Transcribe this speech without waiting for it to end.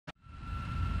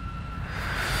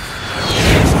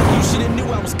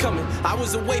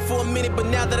was away for a minute, but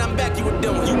now that I'm back, you were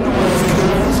done. You knew I was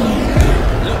coming.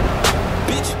 Look,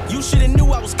 bitch, you shoulda knew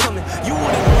I was coming. You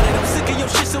would've wanted. I'm sick of your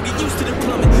shit, so get used to the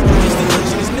plumbing. You just a lunch,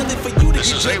 and it's nothing for you to This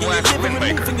get is drunk AWACS and your liver Windmaker.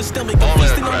 removed from your stomach. All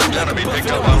aircraft, enemy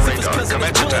picked up on radar.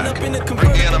 Commence attack. Bring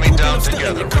the enemy down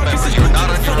together. Remember, you're not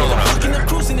on your own out there.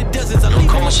 Your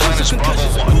call sign is Bravo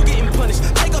 1. Who getting punished?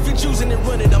 Take off your shoes and then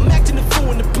run it. I'm acting a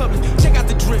fool in the public. Check out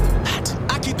the drip.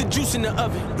 I keep the juice in the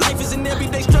oven. Life is an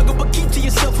everyday struggle, but keep to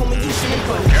yourself, homie. You shouldn't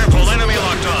run. Careful, enemy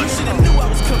locked on. You shoulda knew I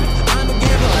was coming. I'm a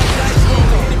gambler like dice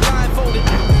roller. Hit it blindfolded.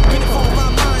 Been it for my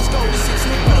mind's golden. Since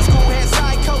middle school had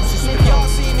psychosis. If y'all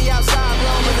see me outside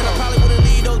roaming, then I probably wouldn't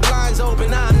leave those blinds open.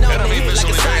 I know Enemy they hit like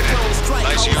missile a cyclone. evaded. Strike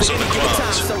Nice home use at of the any given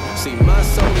clouds. time. So, see, my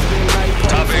soul has been like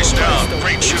Top ace down.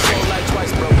 Great shooting.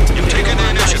 You've taken the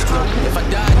initiative. If I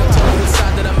die, don't tell me which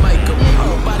side that I might go.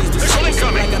 Nobody's the Missile same, so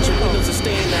incoming. I got your windows to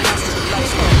stay in the house with the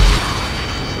lights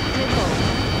on.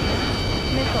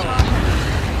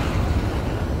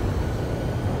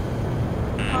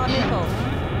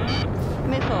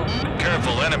 Missile.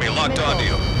 Careful, enemy locked onto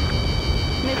you.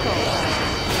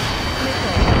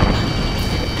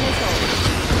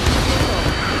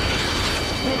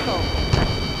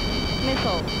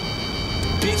 Missile.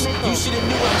 Bitch, you shoulda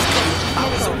knew I was coming. I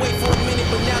was away for a minute,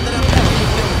 but now that I'm back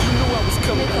with them, you knew I was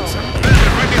coming.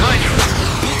 Bandit, right behind you.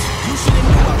 Bitch, you shoulda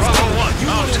knew I was Bravo coming. 1, You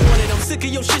out. would've wanted. I'm sick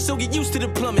of your shit, so get used to the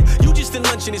plumbing. You just a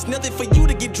lunch and it's nothing for you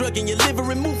to get drug and your liver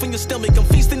removed from your stomach. I'm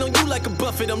feasting on you like a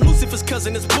buffet. I'm Lucifer's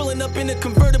cousin that's pulling up in a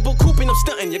convertible coupe and I'm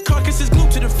stunting. Your carcass is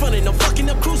glued to the front end. I'm fucking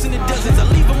up cruising in dozens. I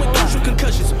leave them with crucial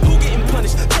concussions. Who getting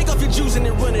punished? Take off your juice and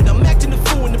then run it. I'm acting a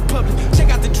fool in the public. Check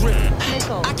out the drip.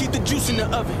 I keep the juice in the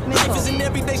oven. Life is an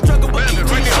everyday struggle, but keep Bandit,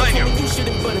 to right yourself, behind you. homie. You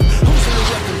shouldn't run it. Who's in the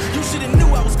weapon? You shoulda knew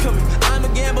I was coming. I'm a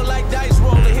gambler like dice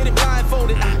roller. Hit it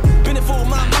blindfolded. Been it for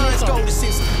my mind's golden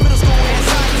since middle school had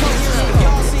psychosis. If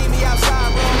y'all see me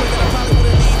outside roaming, then I probably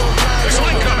wouldn't leave those blinds Missile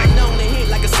open. incoming. I'm known to hit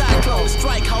like a cyclone.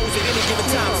 Strike hoes at any given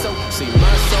time. So, see,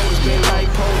 my soul has been like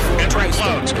pole for a Entering price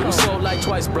tag. clouds. It was sold like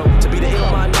twice, bro. To be the ill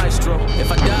my maestro. If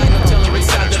I die, no telling which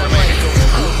side that I might go.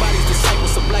 I'm nobody's disciple,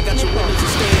 so black out your windows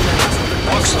and stay in the house with the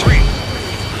Box lights on. 3.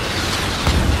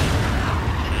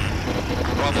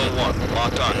 Bravo 1,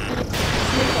 locked on.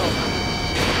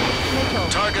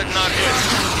 Target not hit.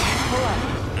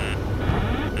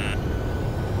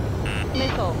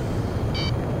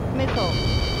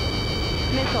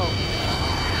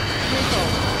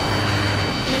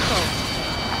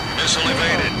 Missile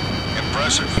evaded.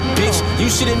 Impressive. Bitch, you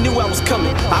shoulda knew I was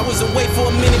coming. I was away for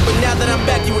a minute, but now that I'm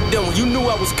back, you were done. You knew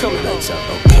I was coming.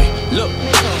 Okay. Look,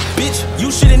 bitch,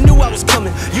 you shoulda knew I was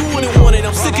coming. You wouldn't want it.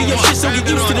 I'm sick of your shit, so get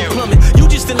used to the plumbing. You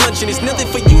just a lunch and it's nothing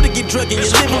for you to get drunk and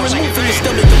your liver removed from your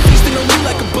stomach. I'm feasting on you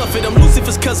like a buffet. I'm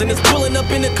Lucifer's cousin that's pulling up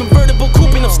in a convertible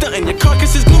coupe and I'm stunting. Your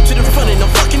carcass is glued to the front end.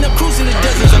 I'm fucking up cruising in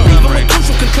dozens. I leave them with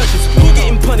crucial concussions. Who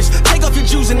getting punished? Take off your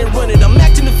shoes and then run it. I'm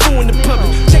acting a fool in the public.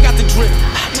 Check out the drip.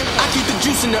 I keep the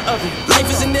juice in the oven. Life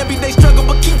is an everyday struggle,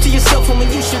 but keep to yourself, homie.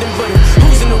 You shouldn't run it.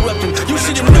 Who's interrupting? You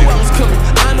shoulda knew I was coming.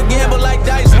 I'm a gambler like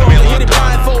dice roller. Hit it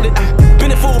blindfolded.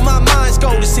 Been it for my mind's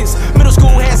golden since middle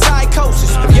school had psychosis.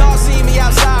 If y'all see me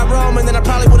outside roaming, then I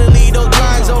probably wouldn't leave those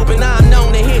blinds open. I'm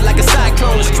known to hit like a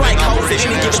cyclone. Strike hoes at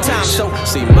any given time. So,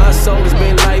 see, my soul has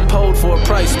been like pulled for a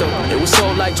price though. It was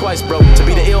sold like twice, bro. To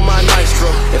be the ill my maestro.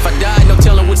 If I die, no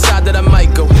telling which side that I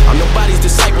might go. I'm nobody's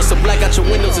disciple, so black out your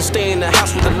windows and stay in the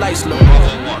house with the lights low.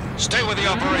 Bravo 1, stay with the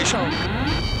operation.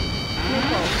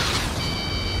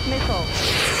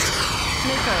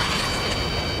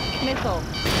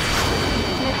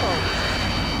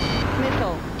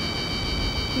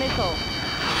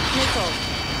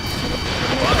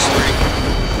 Box 3.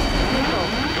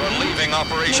 You're leaving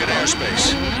Operation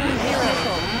Airspace.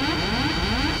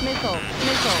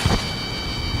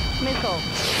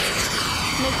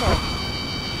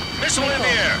 Missile in the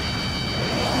air.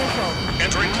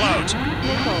 Entering clouds.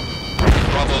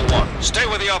 Bravo 1, stay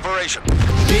with the operation.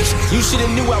 Bitch, you shoulda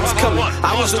knew I was Bravo coming. 1,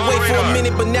 I was lost on away for a radar.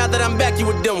 minute, but now that I'm back, you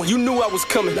were done. You knew I was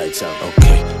coming. Lights out.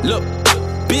 Okay. Look,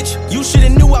 bitch, you shoulda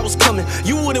knew I was coming.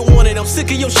 You wouldn't want it. I'm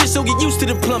sick of your shit, so get used to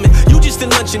the plumbing. You just a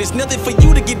lunch and it's nothing for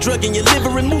you to get drunk and your liver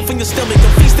removed from your stomach.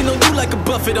 I'm feasting on you like a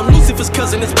buffet. I'm Lucifer's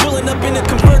cousin that's pulling up in a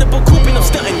convertible coupe and I'm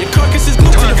stunting. Your carcass is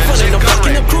glued to the front end. I'm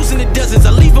fucking up cruising in dozens.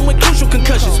 I leave them with crucial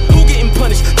concussions. Who getting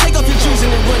punished? Take off your shoes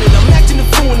and then run it. I'm acting a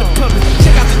fool in the public.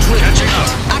 Check out the drip. Catching up.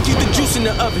 I keep the juice in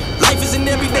the oven. Life is an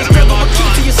everyday Enemy struggle, but locked keep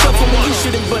on. to yourself, Bravo homie. You 1.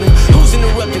 shouldn't run it. Who's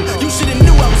interrupting? You shoulda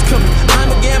knew I was coming. I'm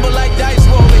a gambler like dice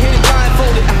roller. Hit it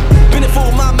blindfolded. Been it for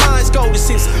my mind's golden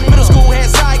since middle school had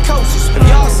psychosis. If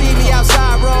y'all see me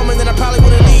outside roaming, then I probably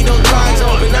wouldn't leave those blinds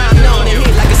open. I'm known to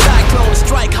hit like a cyclone.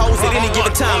 Strike hoes at any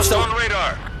given time. Lost So on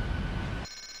radar.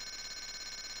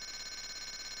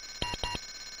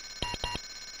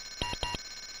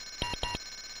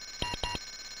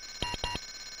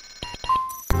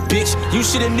 Bitch, you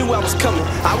shoulda knew I was coming.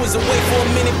 I was away for a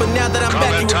minute, but now that I'm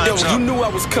back, you were done. You knew I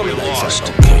was coming. We lost.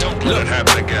 Okay. Don't let it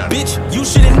happen again. Bitch, you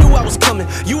shoulda knew I was coming.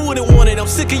 You wouldn't want it. I'm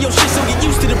sick of your shit, so get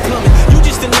used to the plumbing. You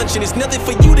just a luncheon. It's nothing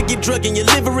for you to get drug in your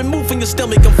liver and move from your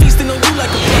stomach. I'm feasting on you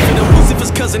like a buffet. I'm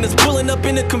Lucifer's cousin that's pulling up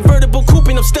in a convertible coupe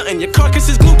and I'm stunting. Your carcass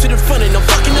is glued to the front and I'm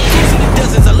fucking up cruising the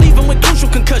dozens. I leave them with crucial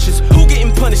concussions. Who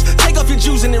getting punished? Take off your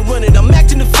Jews and then run it. I'm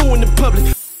acting the fool in the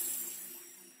public.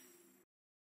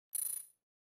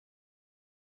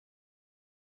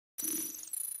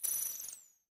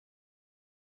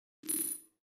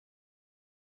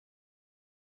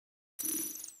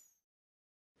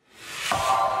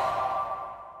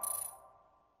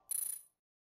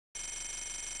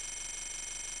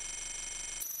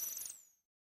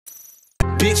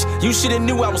 Bitch, you shoulda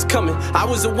knew I was coming. I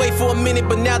was away for a minute,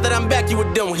 but now that I'm back, you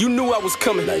were done. You knew I was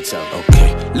coming. Lights out.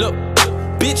 Okay. Look,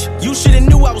 bitch, you shoulda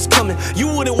knew I was coming. You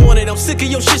wouldn't want it. I'm sick of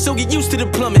your shit, so get used to the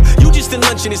plumbing. You just a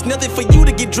luncheon. It's nothing for you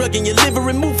to get drug in your liver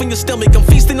and move from your stomach. I'm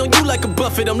feasting on you like a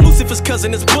buffet. I'm Lucifer's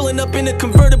cousin that's pulling up in a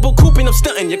convertible coupe and I'm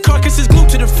stunting. Your carcass is glued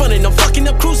to the front and I'm fucking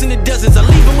up cruising the dozens. I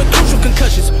leave them with crucial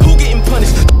concussions. Who getting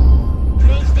punished?